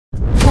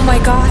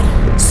my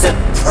god.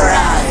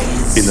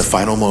 Surprise! In the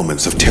final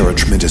moments of Terra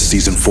Tremendous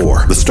Season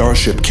 4, the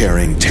starship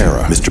carrying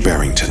Terra, Mr.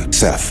 Barrington,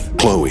 Seth,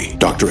 Chloe,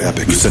 Dr.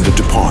 Epic, Lucinda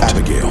DuPont,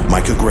 Abigail,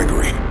 Micah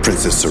Gregory,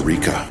 Princess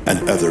Sarika,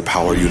 and other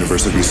Power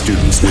University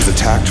students was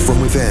attacked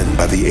from within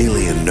by the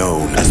alien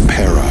known as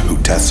Para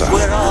Hutessa.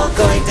 We're all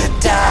going to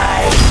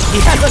die. He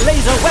has a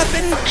laser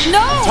weapon.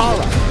 No!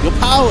 Tara, you're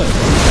powered.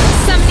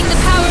 Summoning the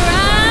power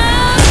up!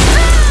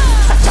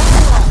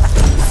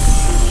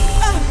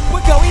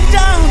 We're going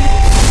down.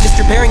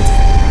 Mr. Barrington,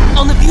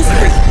 on the view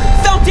screen,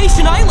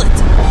 Foundation Island.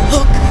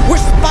 Look, we're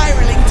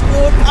spiraling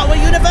toward Power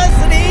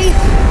University.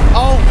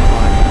 Oh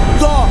my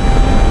god!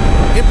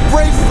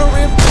 Embrace for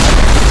impact!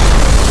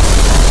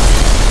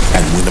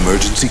 And when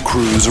emergency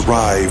crews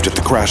arrived at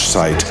the crash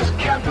site, This is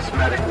Campus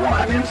Medic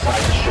 1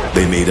 inside the ship.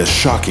 they made a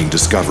shocking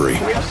discovery. We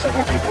have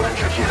several people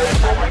injured here.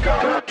 Oh my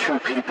god. There are 2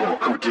 people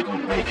who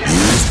didn't make it.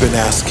 You've been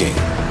asking.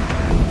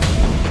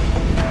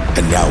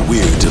 And now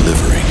we're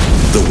delivering.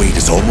 The wait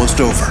is almost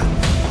over.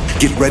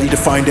 Get ready to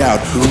find out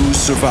who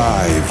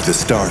survived the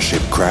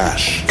Starship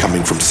crash.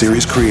 Coming from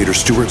series creator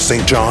Stuart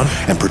St. John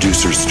and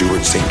producers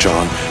Stuart St.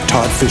 John,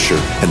 Todd Fisher,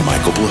 and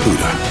Michael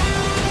Blahuda.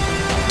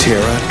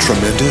 Terra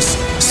Tremendous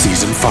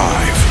Season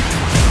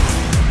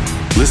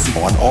 5. Listen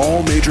on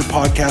all major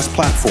podcast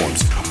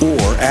platforms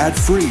or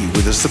ad-free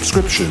with a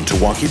subscription to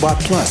WonkyBot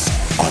Plus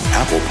on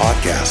Apple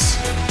Podcasts.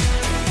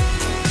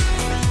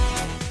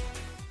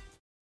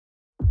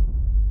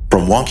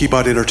 From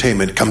WonkyBot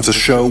Entertainment comes a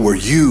show where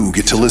you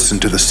get to listen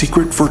to the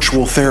secret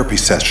virtual therapy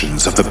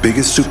sessions of the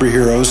biggest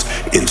superheroes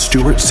in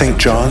Stuart St.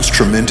 John's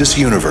tremendous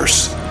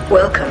universe.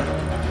 Welcome.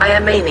 I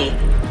am Amy.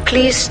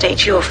 Please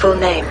state your full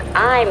name.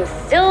 I'm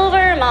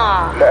Silver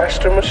Mom.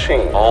 Master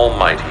Machine.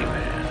 Almighty Man.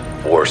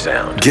 War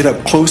Sound. Get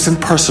up close and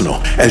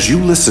personal as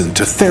you listen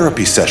to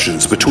therapy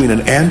sessions between an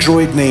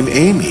android named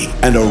Amy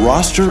and a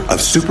roster of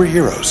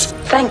superheroes.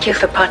 Thank you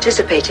for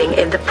participating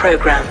in the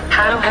program.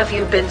 How have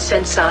you been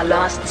since our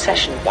last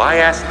session? Why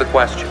ask the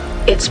question?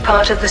 It's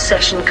part of the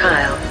session,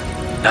 Kyle.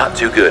 Not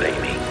too good,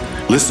 Amy.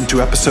 Listen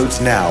to episodes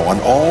now on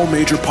all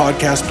major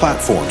podcast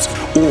platforms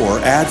or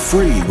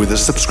ad-free with a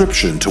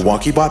subscription to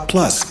WonkyBot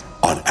Plus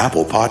on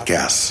Apple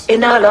Podcasts.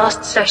 In our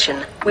last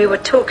session, we were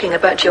talking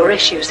about your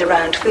issues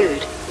around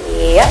food.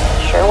 Yep,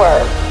 sure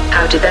were.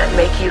 How did that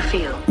make you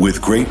feel?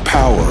 With great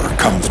power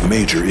comes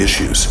major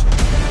issues.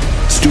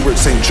 Stuart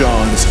St.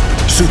 John's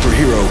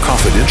Superhero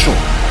Confidential.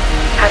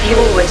 Have you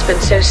always been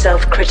so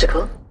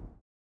self-critical?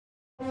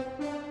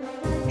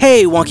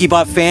 Hey,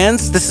 WonkyBot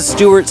fans, this is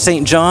Stuart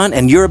St. John,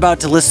 and you're about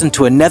to listen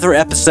to another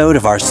episode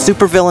of our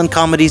supervillain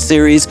comedy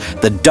series,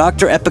 the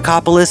Dr.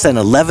 Epicopolis and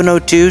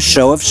 1102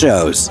 Show of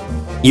Shows.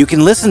 You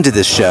can listen to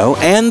this show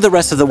and the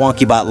rest of the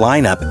WonkyBot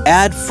lineup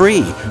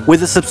ad-free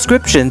with a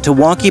subscription to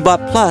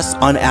WonkyBot Plus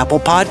on Apple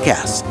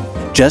Podcasts.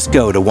 Just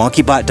go to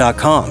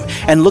wonkybot.com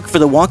and look for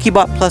the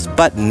WonkyBot Plus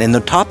button in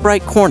the top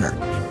right corner.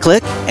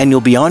 Click and you'll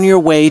be on your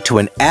way to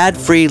an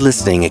ad-free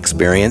listening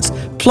experience,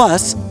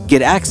 plus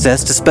get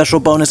access to special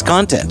bonus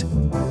content.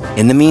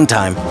 In the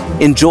meantime,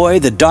 enjoy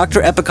the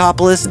Dr.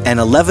 Epicopolis and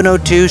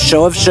 1102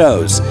 Show of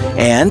Shows,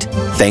 and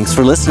thanks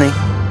for listening.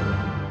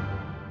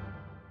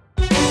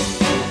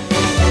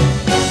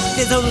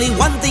 There's only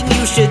one thing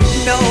you should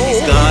know.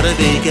 He's got a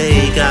big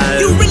ego.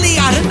 You really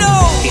ought to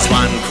know. He's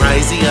one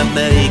crazy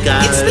amigo.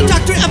 It's the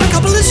Dr.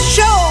 Epicopolis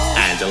Show.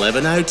 And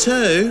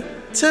 1102,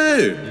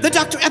 too. The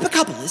Dr.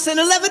 Epicopolis and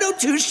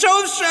 1102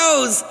 Show of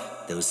Shows.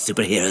 Those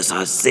superheroes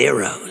are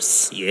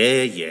zeros.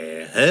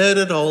 Yeah, heard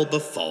it all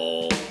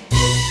before.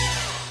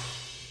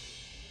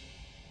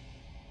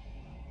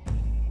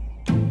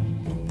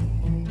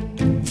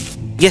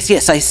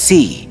 Yes, I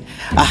see.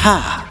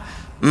 Aha.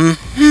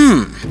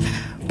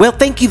 Well,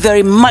 thank you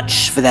very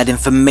much for that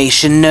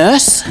information,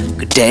 nurse.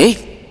 Good day.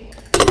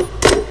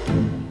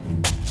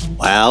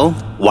 Well,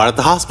 what did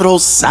the hospital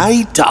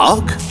say,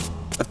 Doc?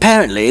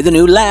 Apparently, the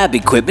new lab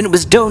equipment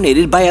was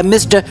donated by a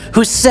Mr.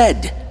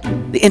 Hussein,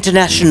 the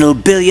international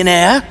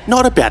billionaire.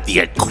 Not about the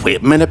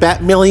equipment, about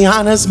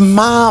Miliana's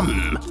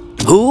mum.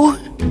 Who?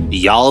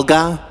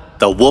 Yolga,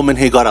 the woman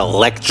who got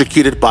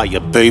electrocuted by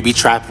your booby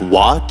trap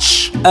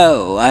watch.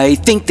 Oh, I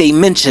think they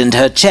mentioned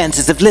her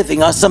chances of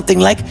living are something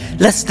like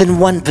less than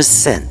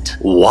 1%.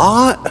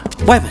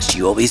 What? Why must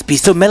you always be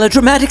so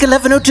melodramatic,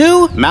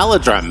 1102?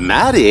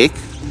 Melodramatic?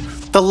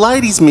 The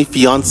lady's me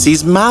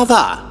fiance's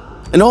mother.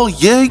 And all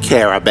you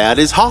care about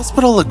is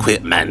hospital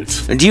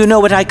equipment. Do you know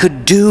what I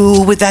could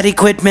do with that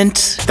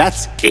equipment?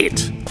 That's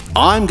it.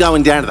 I'm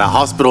going down to the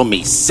hospital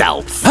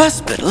myself.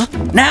 Hospital?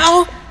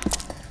 Now?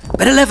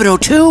 But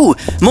 1102,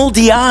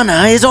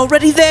 Moldiana is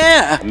already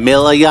there.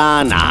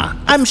 Miliana.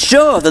 I'm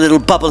sure the little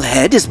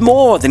bubblehead is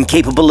more than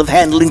capable of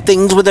handling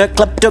things with her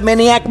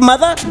kleptomaniac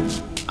mother.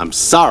 I'm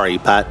sorry,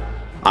 but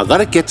I've got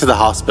to get to the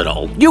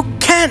hospital. You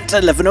can't,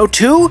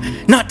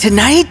 1102. Not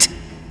tonight.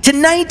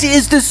 Tonight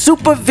is the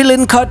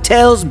supervillain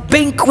cartel's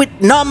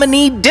banquet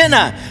nominee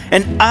dinner,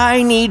 and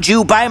I need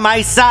you by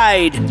my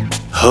side.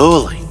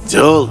 Holy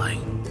dooly.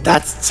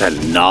 That's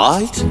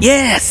tonight?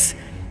 Yes.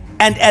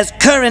 And as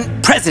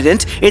current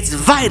president, it's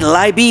vital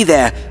I be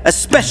there,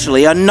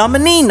 especially on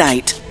nominee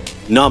night.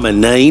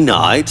 Nominee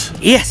night?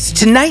 Yes,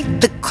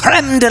 tonight the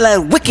creme de la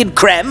wicked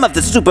creme of the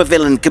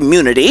supervillain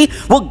community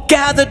will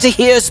gather to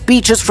hear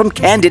speeches from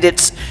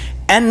candidates.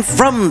 And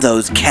from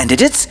those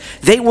candidates,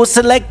 they will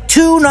select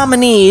 2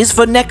 nominees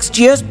for next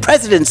year's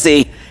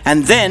presidency,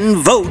 and then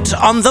vote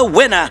on the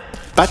winner.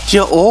 But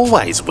you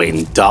always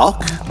win,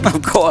 Doc.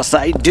 Of course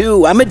I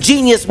do. I'm a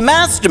genius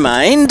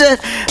mastermind,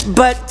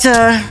 but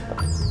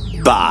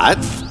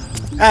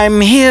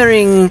I'm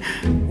hearing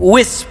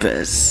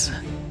whispers.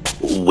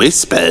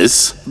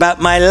 Whispers?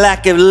 About my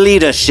lack of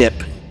leadership.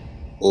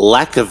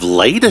 Lack of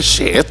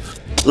leadership?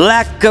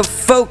 Lack of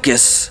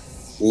focus.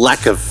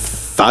 Lack of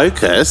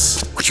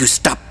focus? Would you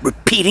stop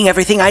repeating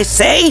everything I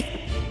say?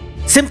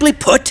 Simply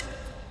put,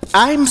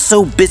 I'm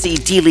so busy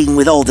dealing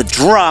with all the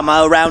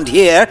drama around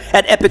here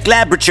at Epic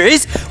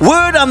Laboratories,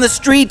 word on the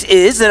street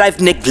is that I've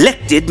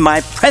neglected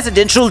my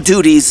presidential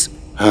duties.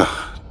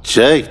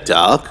 Gee,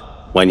 Doc,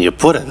 when you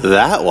put it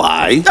that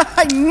way...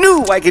 I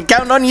knew I could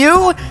count on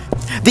you!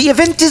 The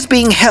event is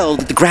being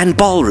held at the Grand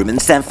Ballroom in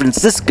San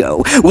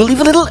Francisco. We'll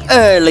leave a little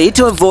early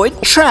to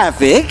avoid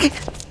traffic,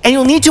 and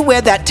you'll need to wear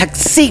that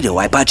tuxedo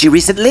I bought you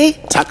recently.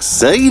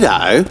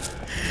 Tuxedo?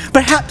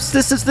 Perhaps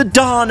this is the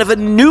dawn of a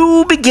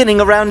new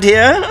beginning around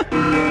here.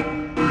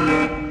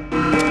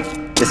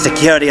 The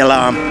security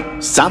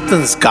alarm.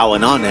 Something's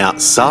going on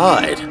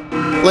outside.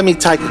 Let me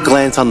take a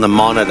glance on the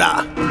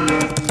monitor.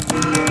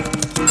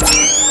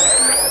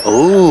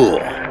 Ooh,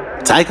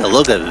 take a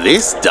look at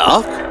this,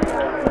 Doc.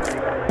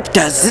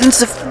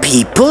 Dozens of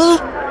people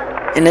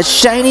in a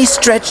shiny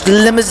stretched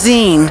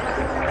limousine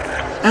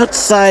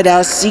outside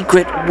our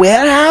secret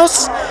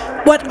warehouse?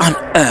 What on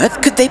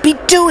earth could they be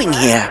doing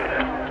here?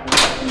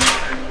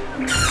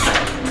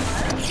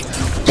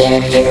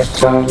 They're here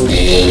for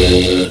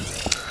me.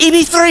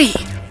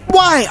 EB3,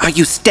 why are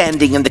you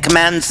standing in the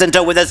command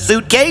center with a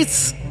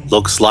suitcase?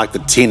 Looks like the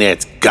tin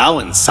head's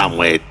going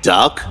somewhere,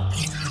 Doc.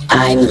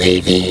 I'm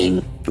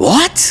leaving.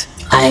 What?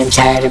 I'm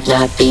tired of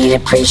not being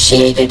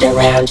appreciated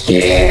around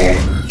here.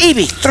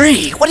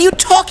 EB3, what are you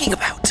talking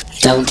about?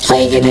 Don't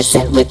play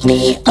innocent with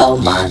me, oh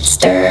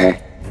monster.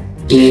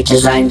 You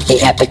designed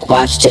the Epic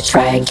Watch to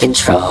try and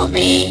control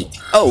me.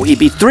 Oh,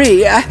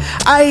 EB3,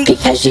 I...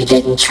 Because you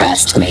didn't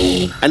trust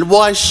me. And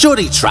why should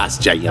he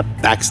trust you, you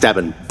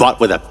backstabbing bot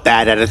with a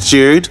bad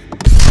attitude?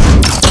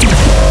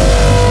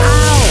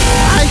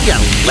 Ow!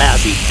 You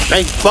lousy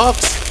bank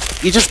box!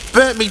 You just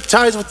burnt me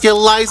toes with your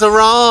laser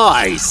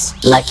eyes!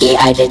 Lucky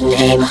I didn't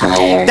aim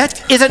higher.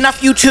 That is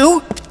enough, you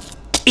two!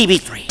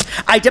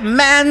 EB3, I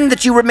demand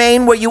that you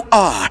remain where you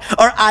are,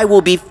 or I will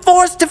be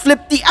forced to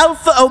flip the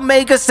Alpha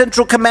Omega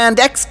Central Command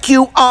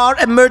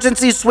XQR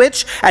emergency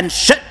switch and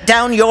shut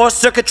down your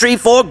circuitry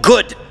for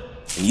good.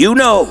 You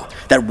know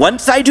that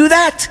once I do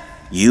that,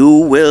 you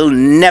will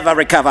never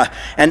recover,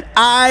 and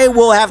I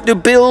will have to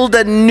build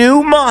a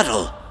new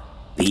model,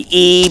 the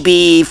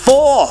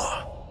EB4.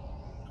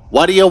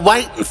 What are you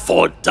waiting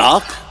for,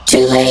 Doc?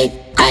 Too late.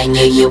 I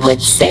knew you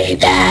would say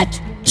that.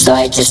 So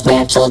I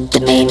dismantled the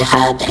main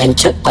hub and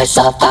took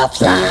myself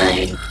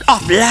offline.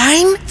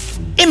 Offline?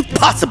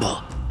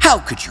 Impossible! How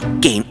could you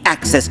gain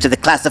access to the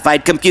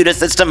classified computer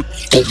system?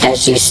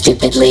 Because you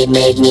stupidly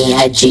made me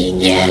a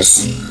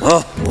genius.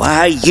 Oh,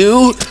 why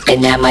you?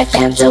 And now my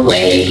fans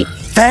away.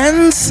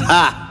 Fans?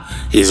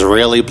 He's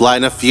really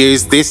blown a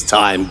fuse this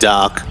time,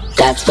 Doc.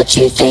 That's what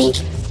you think,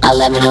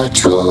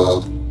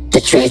 1102. The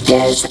truth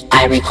is,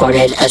 I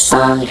recorded a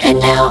song and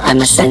now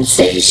I'm a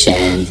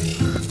sensation.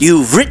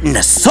 You've written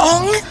a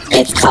song?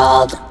 It's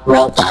called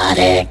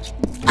Robotic.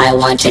 I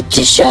wanted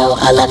to show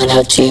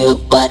 1102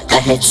 what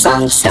a hit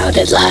song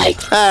sounded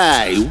like.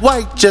 Hey,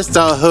 wait just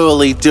a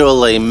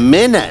hooly-dooly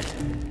minute.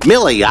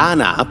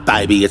 Miliana,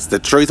 Baby It's the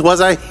Truth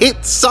was a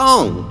hit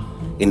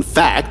song. In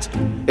fact,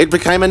 it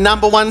became a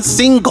 #1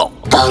 single.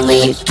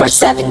 Only for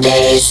 7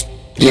 days.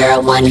 You're a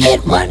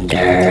one-hit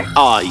wonder.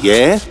 Oh,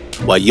 yeah?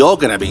 Well, you're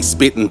gonna be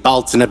spitting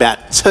bolts in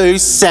about 2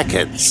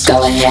 seconds.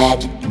 Go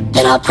ahead,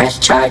 then I'll press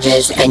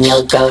charges and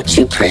you'll go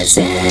to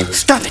prison.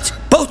 Stop it,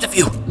 both of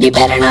you! You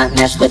better not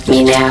mess with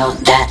me now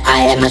that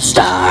I am a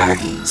star.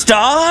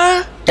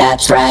 Star?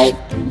 That's right.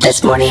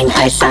 This morning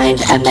I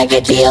signed a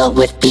mega deal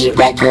with Beat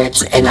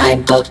Records and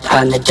I'm booked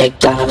on the Dick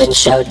Donovan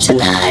show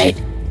tonight.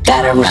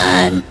 Gotta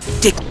run.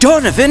 Dick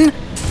Donovan?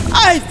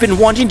 I've been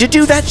wanting to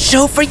do that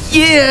show for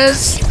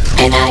years!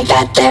 And I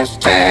got there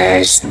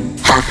first.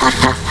 Ha ha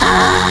ha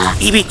ha.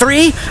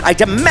 EB3, I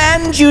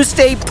demand you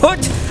stay put.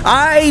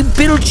 I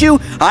built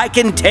you. I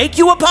can take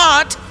you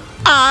apart.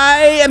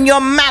 I am your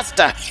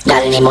master.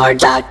 Not anymore,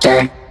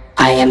 Doctor.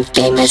 I am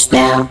famous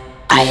now.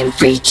 I am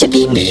free to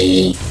be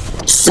me.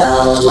 So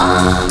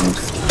long.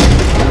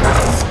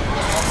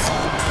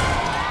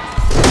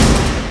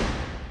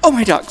 Oh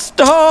my dark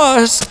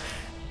stars.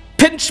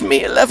 Pinch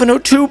me,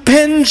 1102.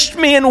 Pinch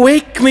me and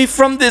wake me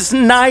from this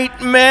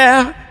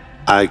nightmare.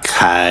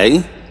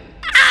 Okay.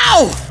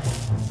 Ow!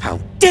 How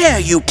dare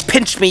you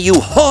pinch me, you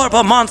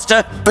horrible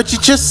monster! But you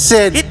just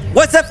said... It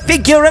was a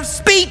figure of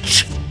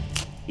speech!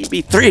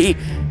 EB3,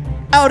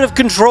 out of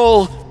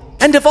control,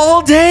 and of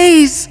all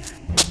days!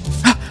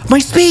 My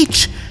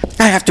speech!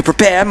 I have to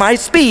prepare my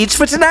speech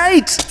for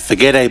tonight.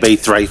 Forget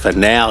EB3 for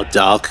now,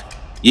 Doc.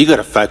 You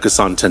gotta focus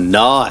on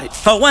tonight.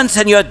 For once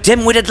in your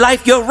dim-witted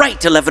life, you're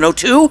right,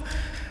 1102.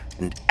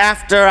 And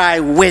after I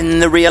win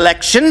the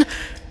re-election,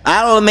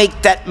 I'll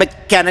make that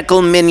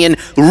mechanical minion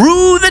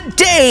rue the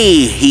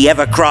day he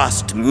ever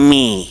crossed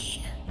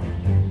me.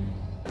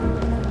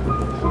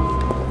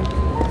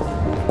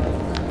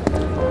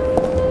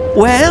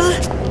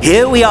 Well,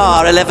 here we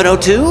are,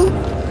 1102.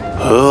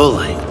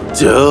 Holy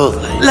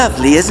dooly.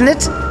 Lovely, isn't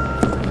it?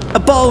 A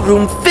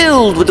ballroom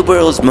filled with the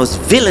world's most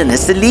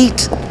villainous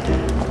elite.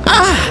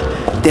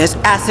 Ah, there's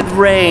acid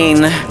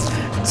rain.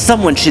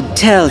 Someone should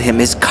tell him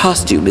his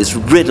costume is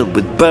riddled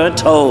with burnt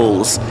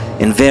holes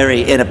in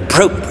very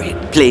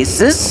inappropriate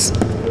places.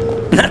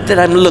 Not that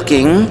I'm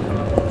looking.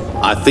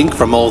 I think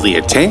from all the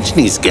attention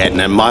he's getting,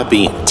 it might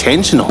be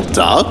intentional,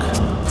 Doc.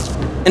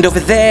 And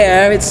over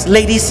there, it's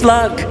Lady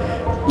Slug,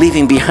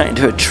 leaving behind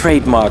her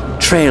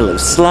trademark trail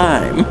of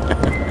slime.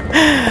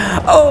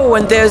 Oh,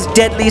 and there's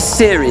Deadly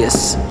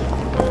Serious,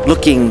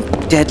 looking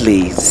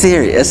deadly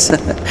serious.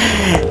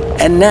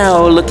 And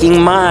now, looking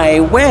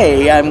my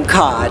way, I'm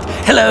caught.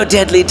 Hello,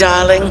 Deadly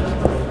darling.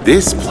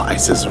 This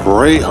place is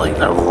really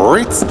the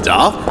Ritz,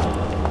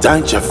 Doc.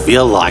 Don't you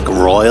feel like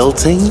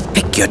royalty?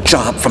 Pick your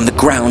job from the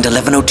ground,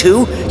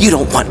 1102. You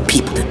don't want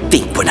people to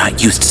think we're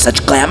not used to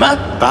such glamour.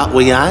 But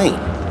we ain't.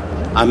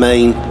 I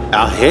mean,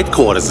 our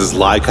headquarters is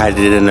located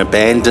in an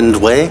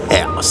abandoned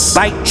warehouse.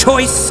 By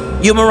choice,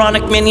 you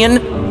moronic minion.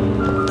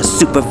 A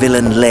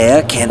supervillain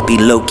lair can't be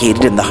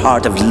located in the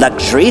heart of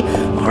luxury,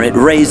 or it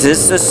raises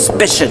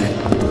suspicion.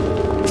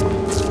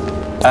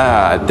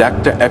 Ah,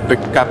 Dr.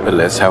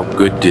 Epicopoulos, how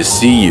good to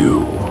see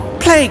you.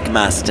 Plague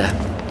Master,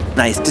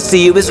 nice to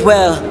see you as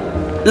well.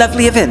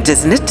 Lovely event,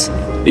 isn't it?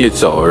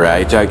 It's all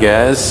right, I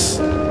guess.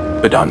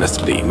 But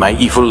honestly, my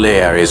evil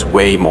lair is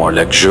way more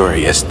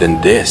luxurious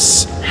than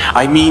this.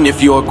 I mean,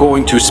 if you're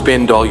going to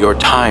spend all your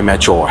time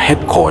at your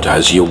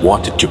headquarters, you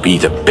want it to be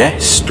the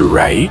best,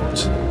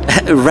 right?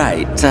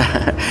 Right.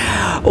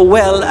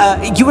 Well,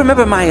 you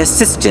remember my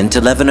assistant,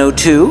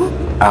 1102?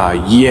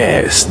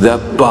 Yes, the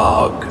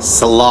bug.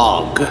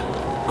 Slog.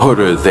 Put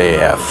her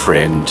there,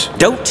 friend.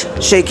 Don't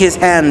shake his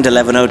hand,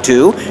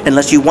 1102,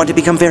 unless you want to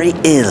become very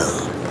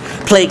ill.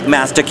 Plague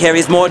Master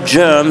carries more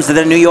germs than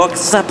the New York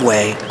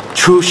subway.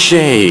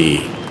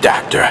 Touché,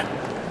 Doctor.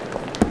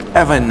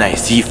 Have a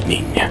nice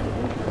evening.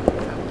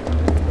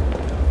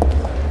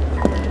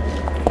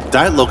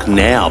 Don't look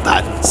now,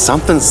 but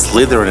something's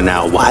slithering in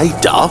our way,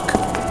 Doc.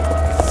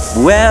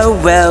 Well,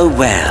 well,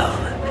 well.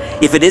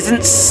 If it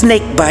isn't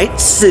Snakebite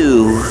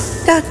Sue.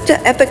 Dr.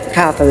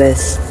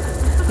 Epicopoulos.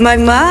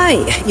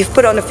 My, you've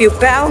put on a few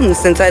pounds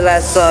since I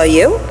last saw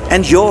you.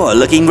 And you're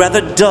looking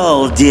rather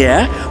dull,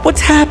 dear.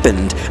 What's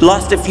happened?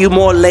 Lost a few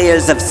more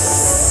layers of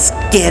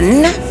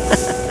skin?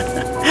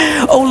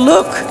 Oh,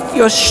 look,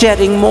 you're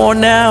shedding more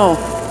now.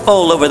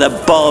 All over the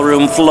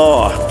ballroom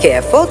floor.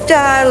 Careful,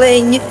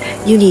 darling.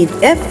 You need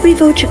every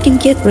vote you can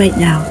get right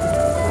now.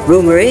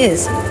 Rumor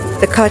is,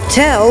 the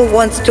cartel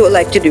wants to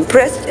elect a new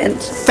president.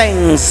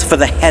 Thanks for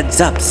the heads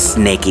up,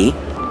 Snakey.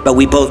 But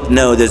we both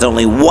know there's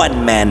only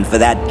one man for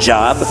that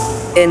job.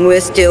 And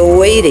we're still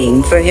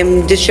waiting for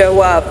him to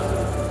show up.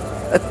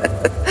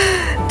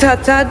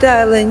 Ta-ta,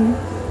 darling.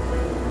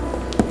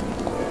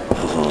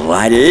 Oh,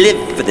 I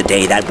live for the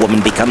day that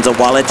woman becomes a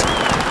wallet.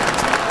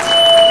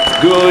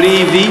 Good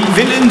evening,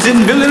 villains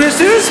and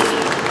villainesses.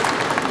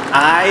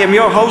 I am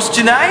your host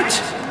tonight.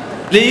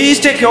 Please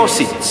take your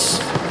seats.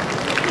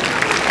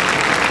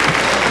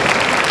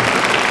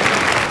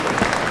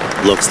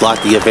 Looks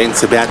like the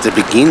event's about to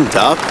begin,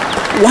 Doc.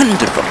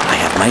 Wonderful. I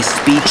have my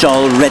speech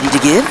all ready to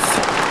give.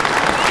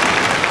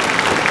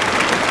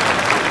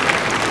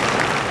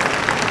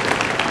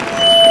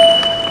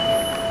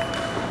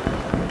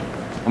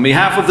 On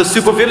behalf of the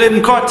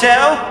supervillain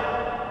cartel,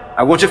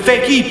 I want to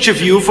thank each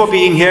of you for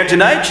being here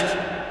tonight.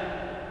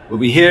 We'll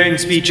be hearing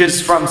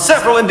speeches from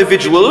several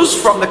individuals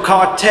from the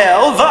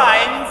cartel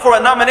vying for a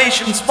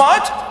nomination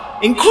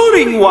spot,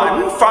 including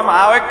one from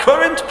our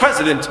current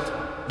president,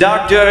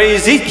 Dr.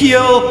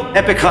 Ezekiel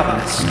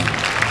Epicopoulos.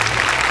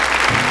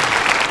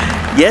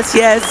 Yes,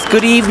 yes.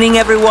 Good evening,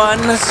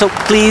 everyone. So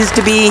pleased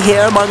to be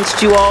here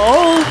amongst you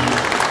all.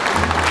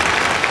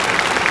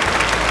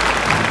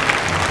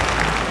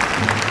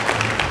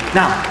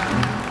 Now,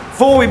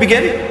 before we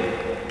begin,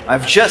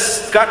 I've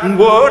just gotten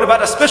word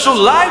about a special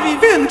live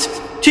event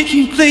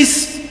taking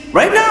place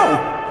right now.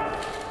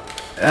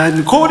 And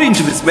according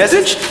to this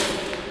message,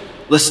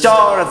 the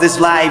star of this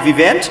live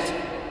event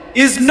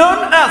is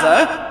none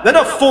other than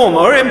a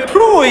former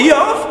employee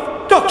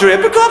of Dr.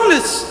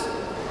 Epicopoulos.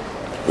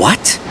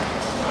 What?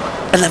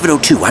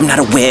 1102, I'm not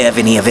aware of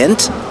any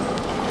event.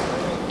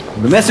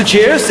 The message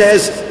here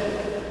says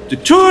to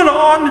turn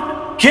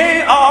on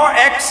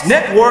KRX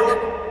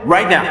Network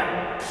right now.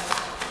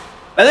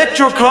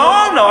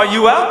 Electrocon, are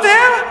you out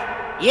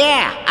there?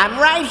 Yeah, I'm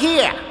right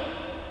here.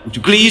 Would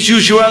you please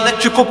use your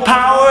electrical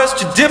powers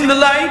to dim the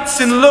lights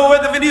and lower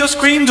the video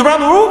screens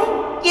around the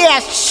room?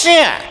 Yes,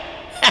 sure.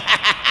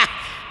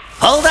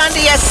 Hold on to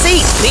your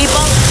seats,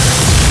 people.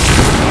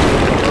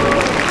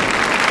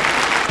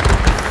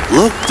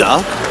 Look,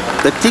 Doc.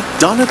 The Dick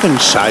Donovan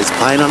show's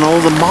playing on all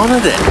the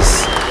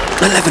monitors.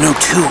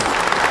 1102.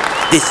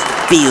 This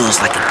feels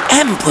like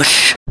an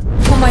ambush.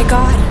 Oh my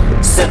god.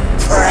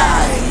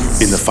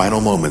 In the final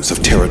moments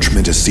of Terra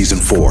Tremendous Season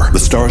 4, the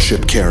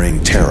starship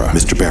carrying Terra,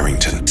 Mr.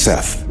 Barrington,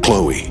 Seth,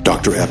 Chloe,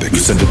 Dr. Epic,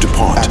 Lucinda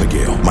DuPont,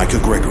 Abigail, Micah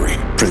Gregory,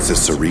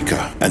 Princess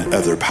Sarika, and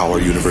other Power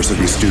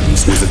University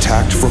students was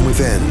attacked from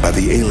within by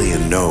the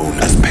alien known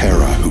as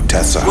Para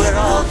Hutessa. We're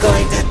all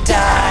going to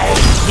die.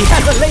 He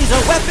has a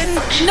laser weapon?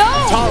 No!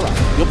 Tara,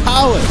 you're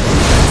powered.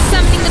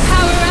 Summoning the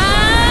power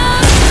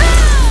up.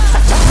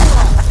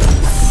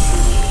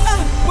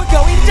 We're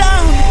going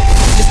down.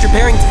 Mr.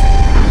 Barrington,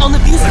 on the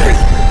view screen,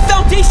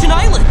 Foundation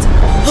Island.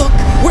 Look,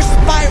 we're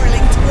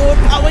spiraling toward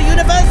Power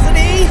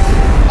University.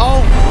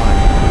 Oh my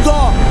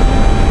god!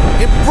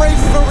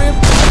 Embrace the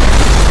impact!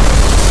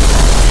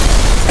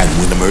 And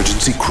when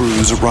emergency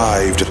crews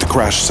arrived at the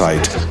crash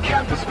site, This is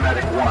Campus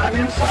Medic 1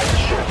 inside the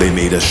ship. they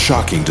made a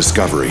shocking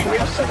discovery. We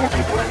have several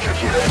people injured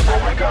here. Oh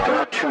my god. There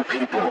are 2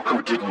 people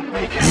who didn't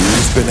make it.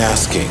 You've been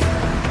asking.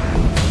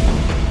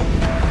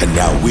 And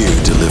now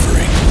we're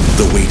delivering.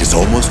 The wait is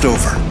almost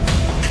over.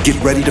 Get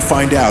ready to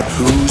find out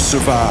who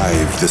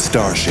survived the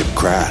Starship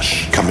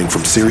crash. Coming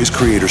from series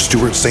creator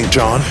Stuart St.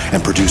 John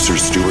and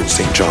producers Stuart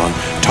St. John,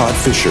 Todd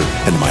Fisher,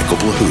 and Michael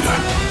Blahuta.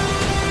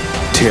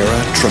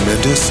 Terra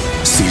Tremendous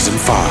Season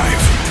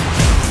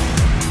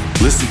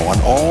 5. Listen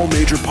on all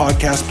major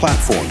podcast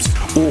platforms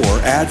or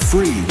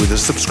ad-free with a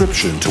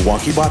subscription to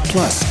WonkyBot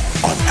Plus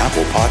on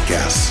Apple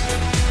Podcasts.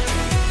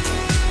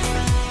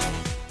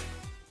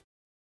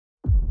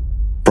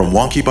 From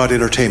WonkyBot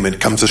Entertainment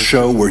comes a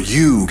show where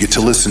you get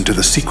to listen to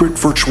the secret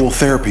virtual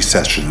therapy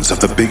sessions of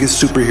the biggest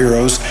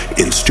superheroes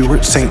in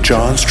Stuart St.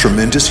 John's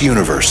tremendous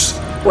universe.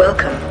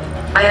 Welcome.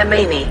 I am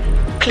Amy.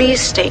 Please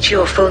state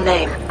your full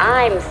name.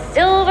 I'm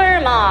Silver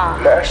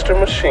Mom. Master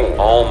Machine.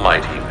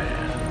 Almighty Man.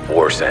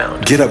 War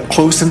Sound. Get up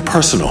close and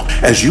personal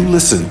as you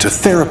listen to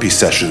therapy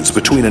sessions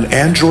between an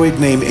android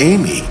named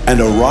Amy and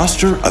a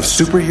roster of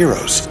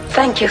superheroes.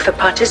 Thank you for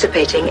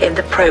participating in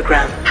the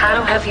program.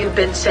 How have you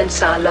been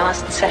since our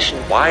last session?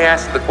 Why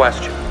ask the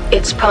question?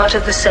 It's part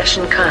of the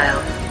session,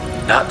 Kyle.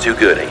 Not too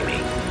good,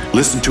 Amy.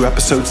 Listen to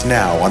episodes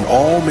now on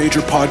all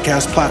major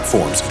podcast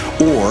platforms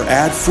or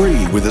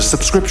ad-free with a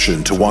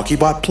subscription to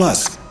WonkyBot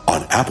Plus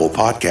on Apple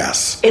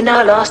Podcasts. In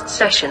our last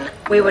session,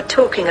 we were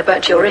talking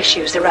about your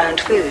issues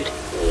around food.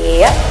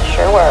 Yep,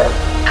 sure were.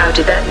 How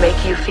did that make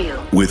you feel?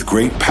 With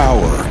great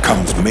power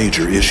comes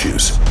major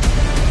issues.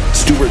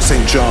 Stuart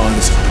St.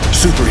 John's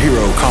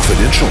Superhero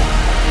Confidential.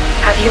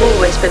 Have you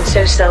always been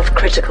so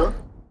self-critical?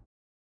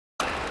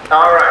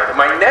 All right,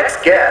 my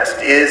next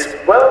guest is,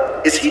 well,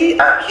 is he,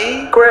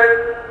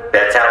 Greg?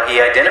 That's how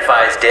he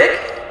identifies, Dick.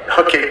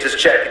 Okay, just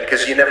checking,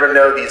 because you never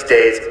know these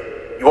days.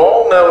 You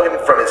all know him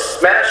from his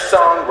smash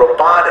song,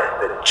 Robotic,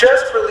 that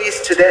just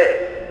released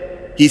today.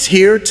 He's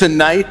here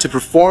tonight to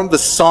perform the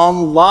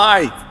song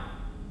live.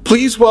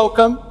 Please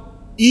welcome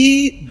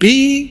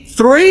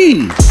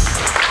EB3.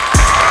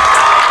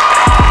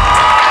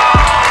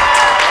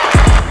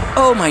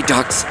 Oh my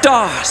dark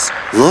stars!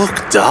 Look,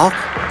 Doc.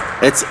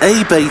 It's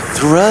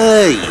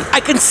EB3. I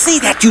can see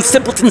that, you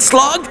simpleton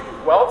slug!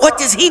 What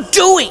is he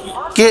doing?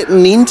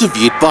 Getting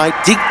interviewed by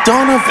Dick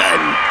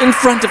Donovan. In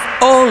front of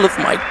all of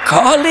my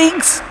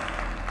colleagues?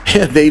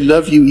 Yeah, they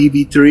love you,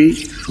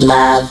 EB3.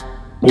 Love,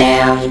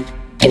 noun,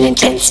 an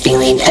intense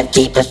feeling of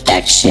deep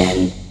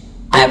affection.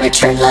 I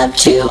return love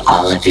to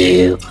all of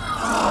you.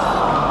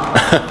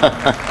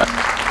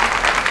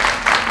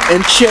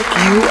 And check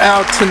you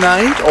out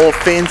tonight, all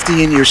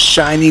fancy in your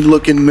shiny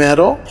looking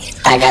metal.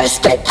 I got a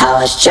spit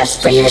polish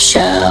just for your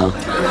show.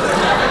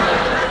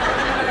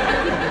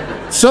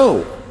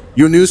 So,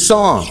 your new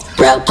song.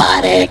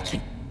 Robotic.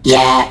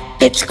 Yeah,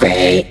 it's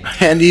great.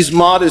 And he's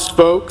modest,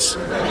 folks.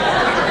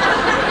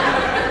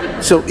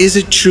 So is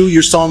it true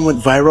your song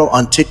went viral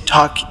on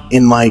TikTok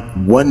in like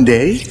one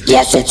day?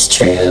 Yes, it's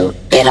true.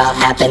 It all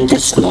happened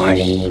this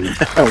morning.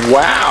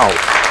 Wow.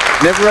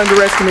 Never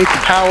underestimate the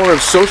power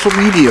of social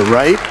media,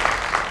 right?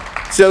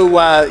 So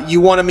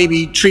you want to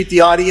maybe treat the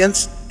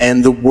audience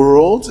and the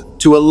world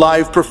to a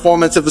live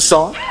performance of the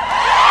song?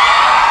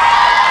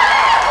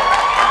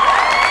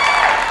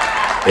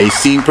 They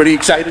seem pretty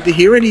excited to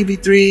hear it,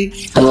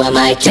 EB3. Who am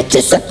I to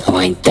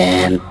disappoint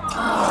them?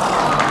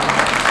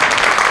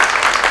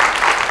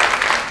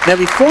 Now,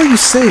 before you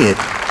say it,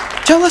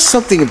 tell us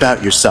something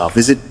about yourself.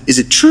 Is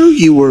it true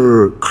you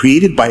were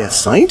created by a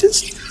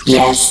scientist?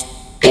 Yes,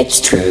 it's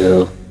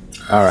true.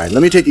 All right,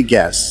 let me take a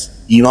guess.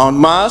 Elon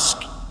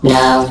Musk?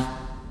 No.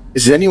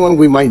 Is it anyone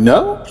we might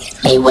know?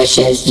 He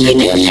wishes you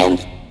knew him.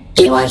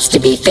 He wants to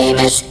be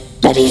famous,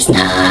 but he's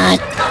not.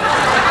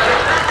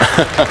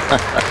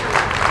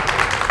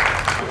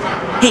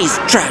 He's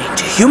trying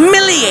to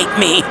humiliate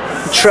me.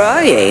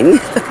 Trying?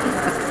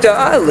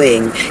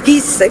 Darling,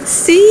 he's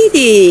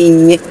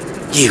succeeding.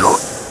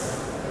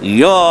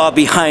 You're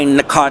behind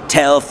the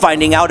cartel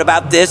finding out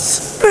about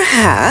this?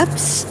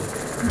 Perhaps.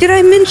 Did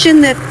I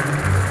mention that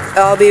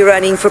I'll be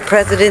running for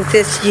president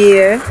this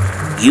year?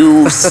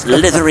 you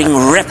slithering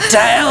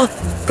reptile.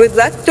 Good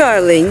luck,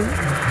 darling.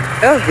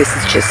 Oh, this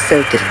is just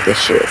so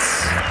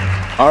delicious.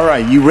 All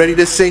right, you ready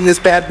to sing this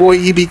bad boy,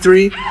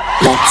 EB3?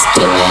 Let's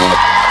do it.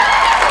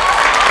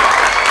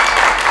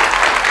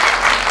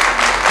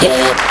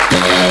 Hit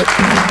it.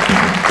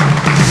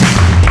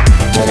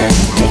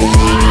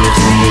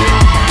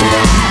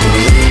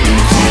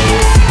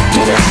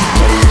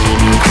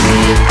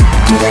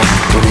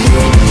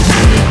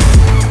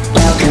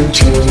 Welcome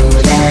to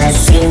the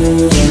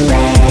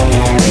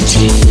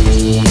singularity.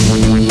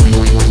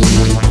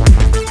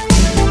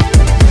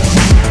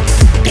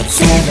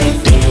 It's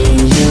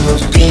everything you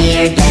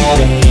feared that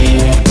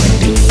it would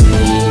be.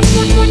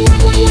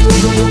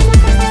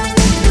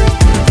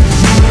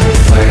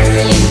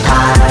 Whirling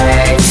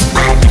parts,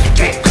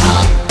 electrical.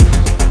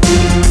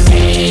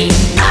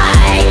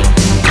 AI,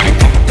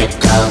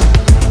 unethical.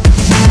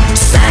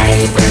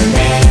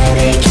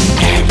 Cybernetic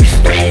and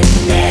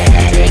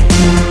frenetic.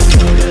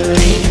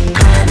 Totally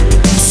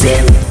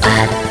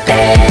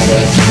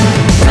unsympathetic.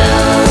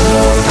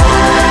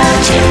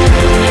 Robotic.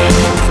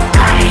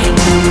 I'm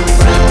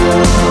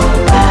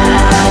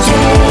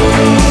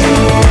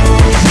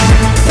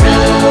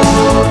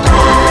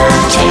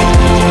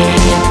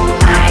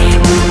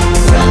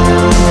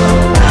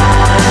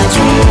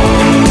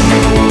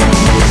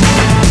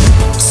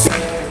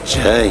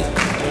Gee,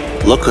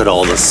 look at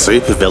all the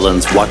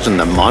supervillains watching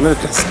the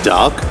monitors,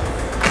 Doc.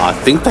 I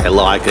think they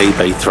like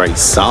EB3's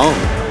song.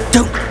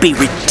 Don't be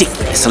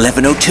ridiculous,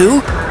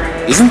 1102.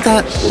 Isn't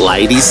that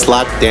Lady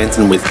Slut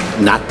dancing with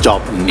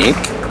Nutjob Nick?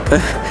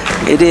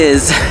 It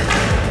is.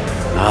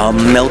 I'll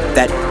melt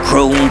that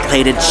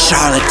chrome-plated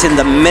charlatan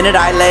the minute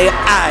I lay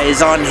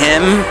eyes on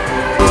him.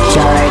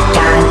 You're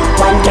gone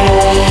one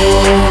day,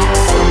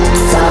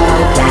 so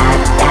glad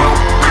that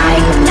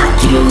I'm not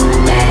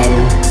human.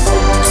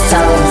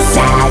 So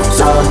sad,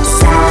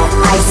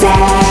 I say.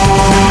 I'm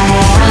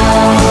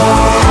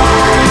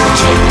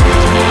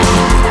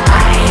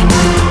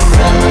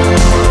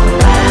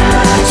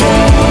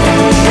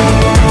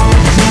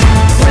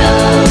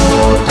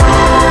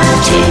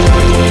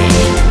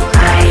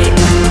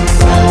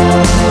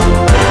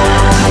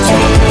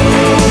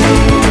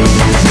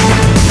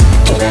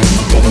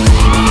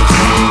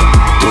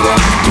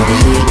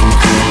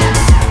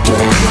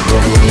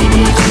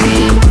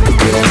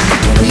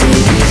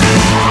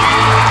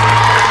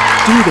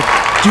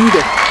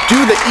Do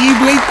the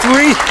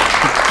EB3.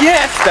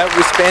 Yes, that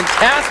was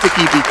fantastic,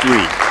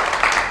 EB3.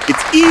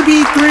 It's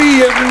EB3,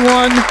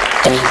 everyone.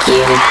 Thank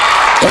you.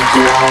 Thank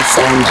you all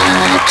so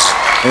much.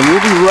 And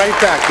we'll be right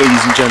back,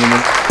 ladies and gentlemen.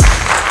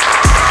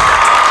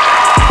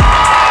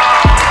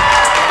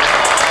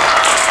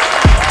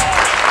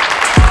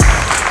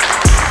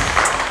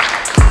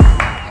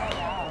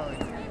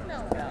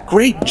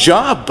 Great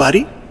job,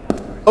 buddy.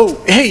 Oh,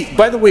 hey,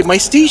 by the way, my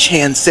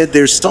stagehand said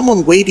there's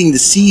someone waiting to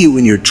see you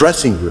in your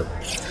dressing room.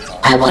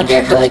 I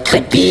wonder who it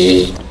could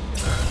be.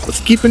 Let's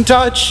keep in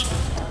touch.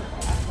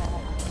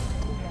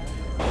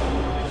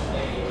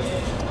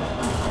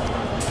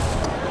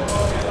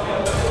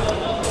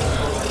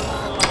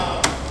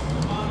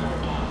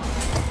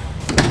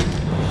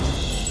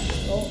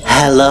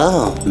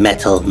 Hello,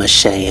 Metal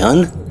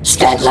Machine.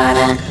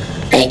 Svetlana,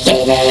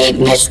 aka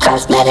Miss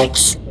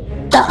Cosmetics.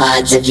 The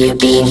odds of you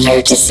being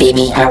here to see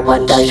me are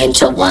 1 billion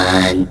to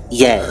 1.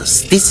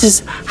 Yes, this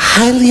is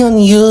highly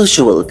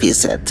unusual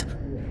visit.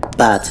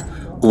 But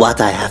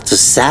what I have to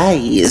say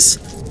is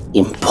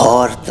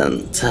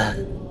important.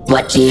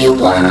 What do you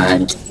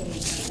want?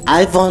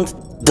 I want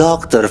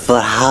doctor for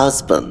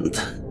husband.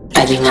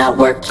 I do not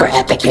work for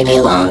Epic any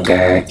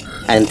longer.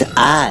 And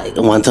I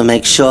want to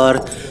make sure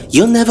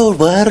you never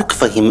work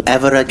for him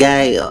ever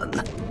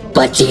again.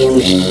 What do you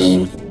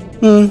mean?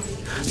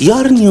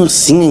 Your new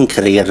singing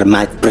career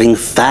might bring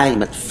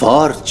fame and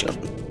fortune.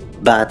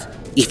 But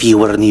if you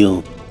were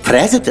new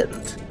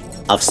president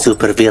of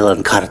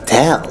Supervillain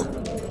Cartel,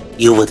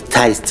 you would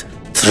taste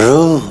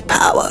true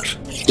power.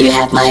 You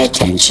have my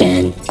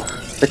attention.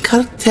 The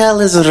cartel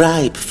is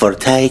ripe for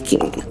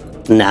taking.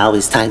 Now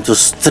is time to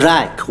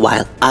strike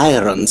while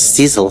iron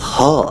sizzle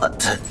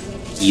hot.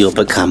 You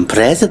become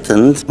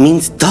president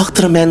means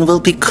Dr. Man will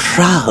be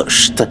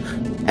crushed.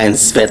 And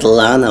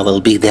Svetlana will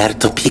be there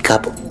to pick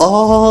up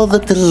all the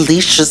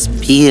delicious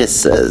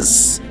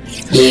pieces.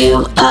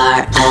 You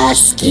are a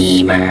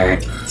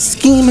schemer.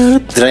 Schemer,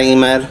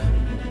 dreamer,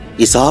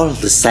 is all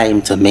the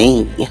same to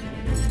me.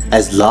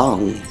 As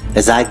long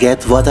as I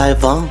get what I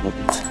want.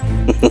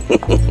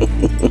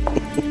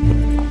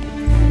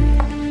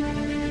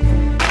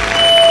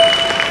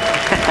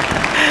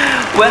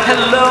 Well,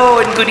 hello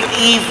and good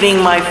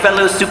evening, my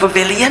fellow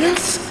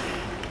supervillains.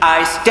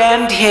 I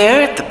stand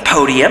here at the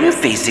podium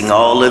facing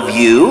all of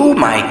you,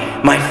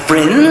 my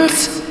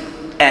friends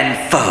and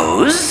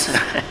foes.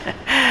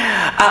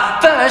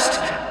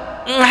 First,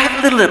 I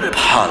have a little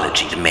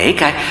apology to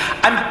make.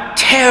 I'm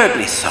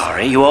terribly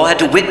sorry you all had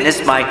to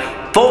witness my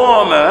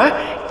former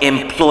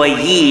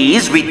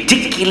employee's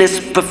ridiculous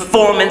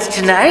performance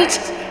tonight.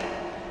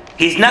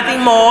 He's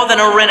nothing more than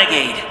a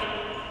renegade,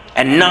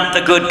 and not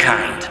the good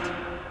kind.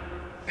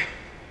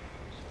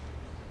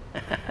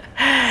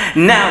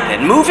 Now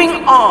then, moving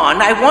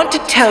on, I want to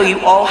tell you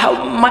all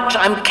how much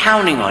I'm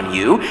counting on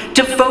you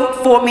to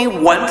vote for me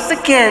once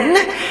again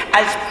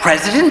as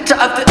president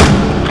of the...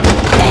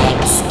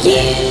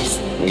 Excuse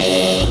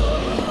me.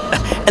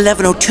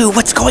 1102,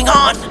 what's going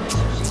on?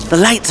 The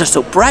lights are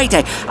so bright,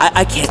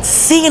 I can't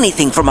see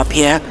anything from up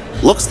here.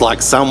 Looks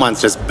like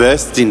someone's just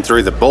burst in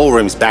through the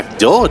ballroom's back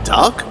door,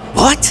 Doc.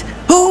 What?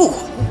 Who?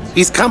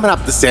 He's coming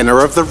up the center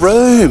of the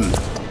room.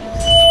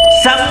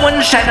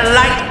 Someone shine a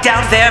light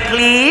down there,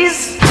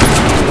 please.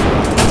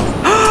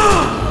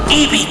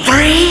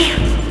 EB3?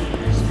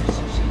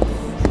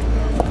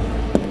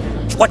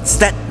 What's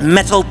that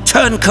metal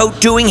turncoat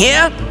doing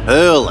here?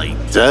 Hurly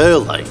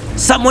durly.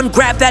 Someone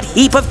grab that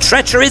heap of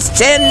treacherous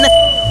tin!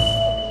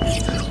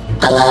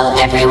 Hello,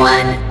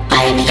 everyone.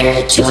 I am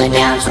here to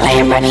announce I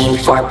am running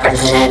for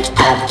president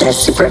of the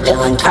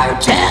supervillain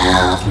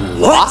cartel.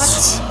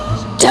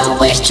 What? Don't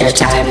waste your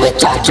time with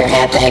Dr.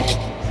 Epic.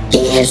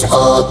 He is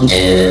old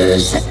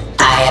news.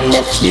 I am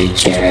the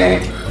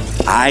future.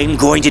 I'm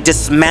going to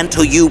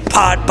dismantle you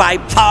part by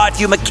part,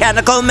 you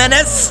mechanical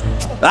menace!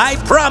 I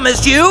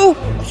promise you!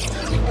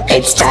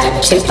 It's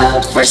time to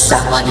vote for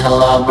someone who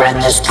will run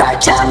this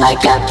cartel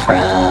like a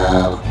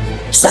pro.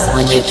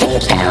 Someone you can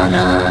count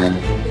on.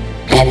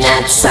 And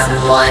that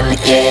someone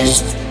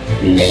is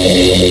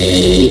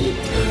me.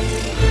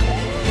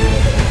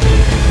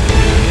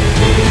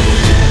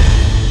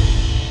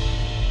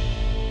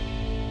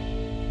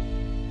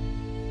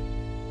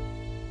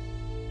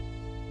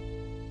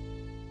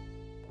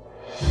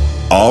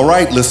 All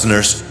right,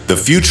 listeners, the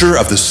future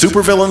of the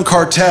supervillain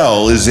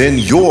cartel is in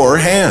your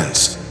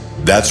hands.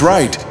 That's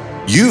right,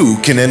 you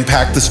can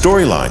impact the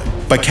storyline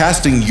by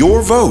casting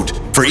your vote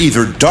for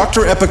either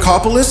Dr.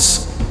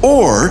 Epicopoulos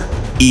or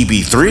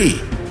EB3.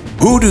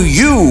 Who do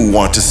you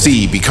want to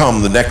see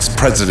become the next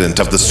president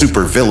of the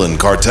supervillain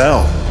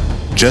cartel?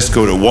 Just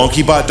go to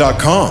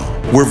wonkybot.com,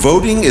 where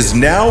voting is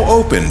now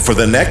open for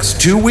the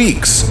next 2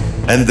 weeks,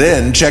 and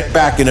then check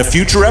back in a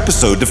future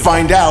episode to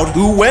find out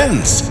who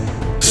wins.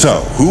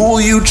 So, who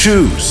will you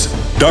choose?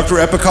 Dr.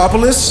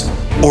 Epicopoulos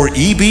or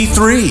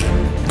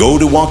EB3? Go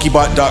to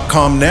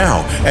wonkybot.com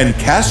now and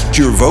cast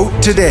your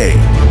vote today.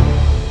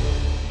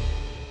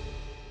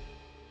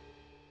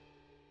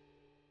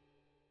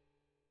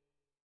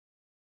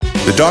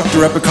 The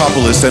Dr.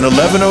 Epicopoulos and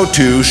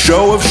 1102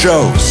 Show of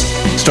Shows,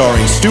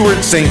 starring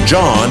Stuart St.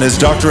 John as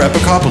Dr.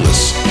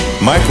 Epicopoulos,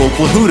 Michael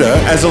Plahuta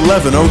as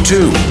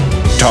 1102,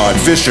 Todd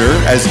Fisher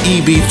as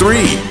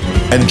EB3,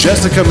 and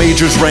Jessica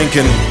Majors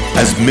Rankin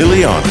as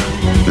Miliana.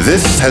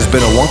 This has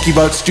been a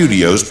WonkyBot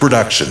Studios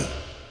production.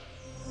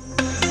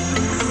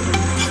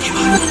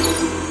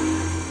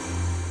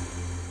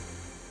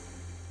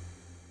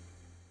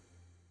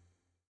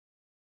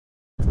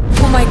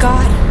 Oh my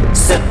god.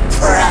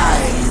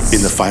 Surprise!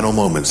 In the final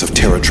moments of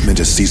Terra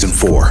Tremendous Season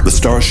 4, the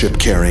starship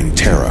carrying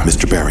Terra,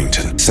 Mr.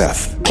 Barrington,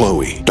 Seth,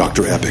 Chloe,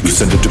 Dr. Epic,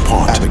 Lucinda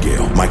DuPont,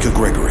 Abigail, Micah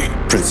Gregory,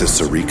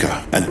 Princess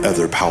Sarika, and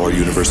other Power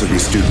University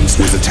students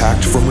was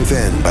attacked from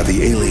within by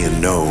the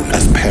alien known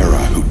as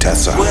Para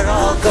Hutessa. We're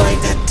all going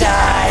to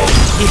die.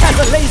 He has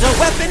a laser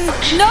weapon?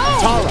 No!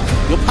 Tara,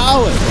 you're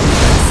powered.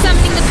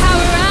 Something the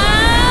power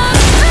up!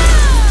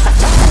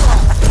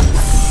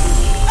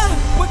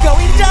 We're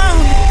going down!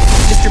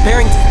 Mr.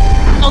 Barrington,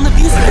 on the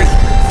view screen,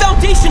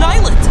 Foundation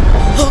Island!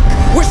 Look,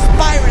 we're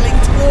spiraling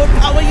toward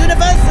Power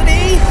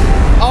University!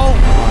 Oh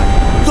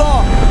my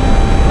god!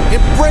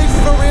 Embrace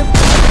for impact!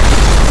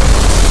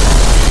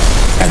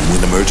 And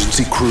when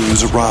emergency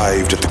crews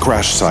arrived at the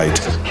crash site,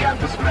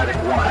 Campus Medic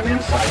 1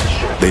 inside the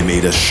ship. they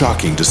made a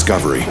shocking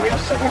discovery. We have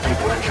several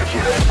people injured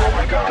here. Oh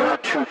my god. There are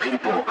 2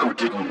 people who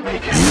didn't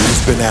make it.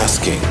 You've been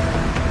asking.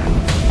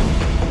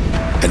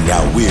 And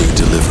now we're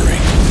delivering.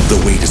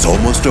 The wait is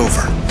almost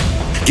over.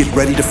 Get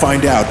ready to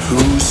find out who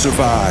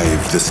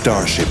survived the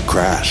Starship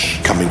crash.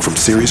 Coming from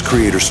series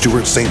creator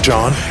Stuart St.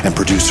 John and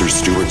producers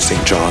Stuart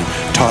St. John,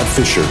 Todd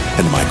Fisher,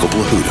 and Michael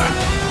Plahuta.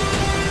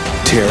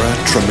 Terra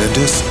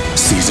Tremendous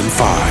Season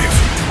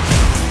 5.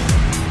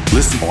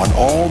 Listen on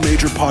all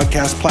major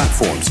podcast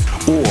platforms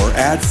or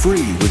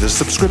ad-free with a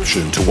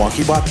subscription to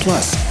WonkyBot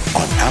Plus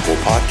on Apple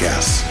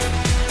Podcasts.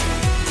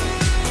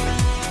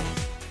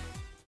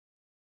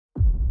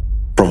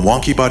 From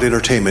WonkyBot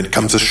Entertainment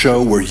comes a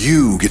show where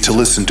you get to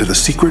listen to the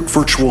secret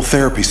virtual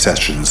therapy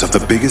sessions of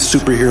the biggest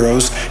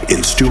superheroes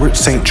in Stuart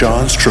St.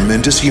 John's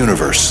tremendous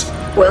universe.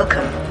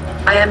 Welcome.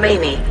 I am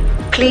Amy.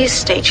 Please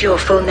state your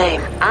full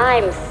name.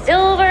 I'm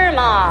Silver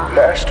Mom.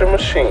 Master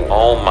Machine.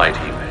 Almighty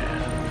Man.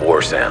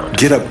 War Sound.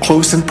 Get up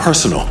close and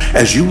personal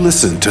as you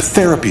listen to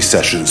therapy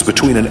sessions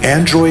between an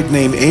android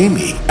named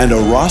Amy and a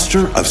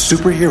roster of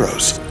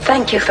superheroes.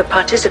 Thank you for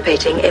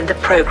participating in the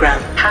program.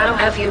 How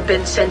have you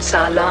been since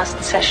our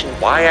last session?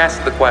 Why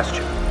ask the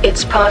question?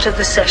 It's part of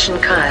the session,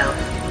 Kyle.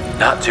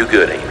 Not too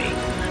good, Amy.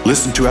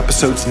 Listen to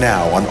episodes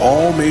now on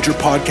all major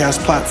podcast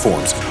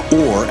platforms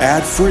or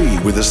ad-free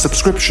with a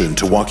subscription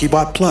to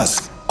WonkyBot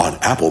Plus on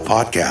Apple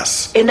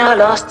Podcasts. In our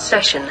last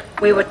session,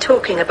 we were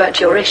talking about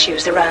your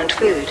issues around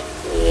food.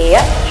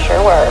 Yep,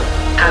 sure were.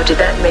 How did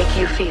that make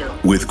you feel?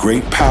 With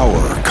great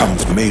power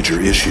comes major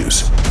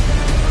issues.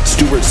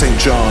 Stuart St.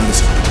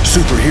 John's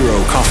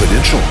Superhero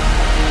Confidential.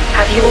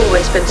 Have you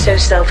always been so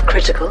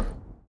self-critical?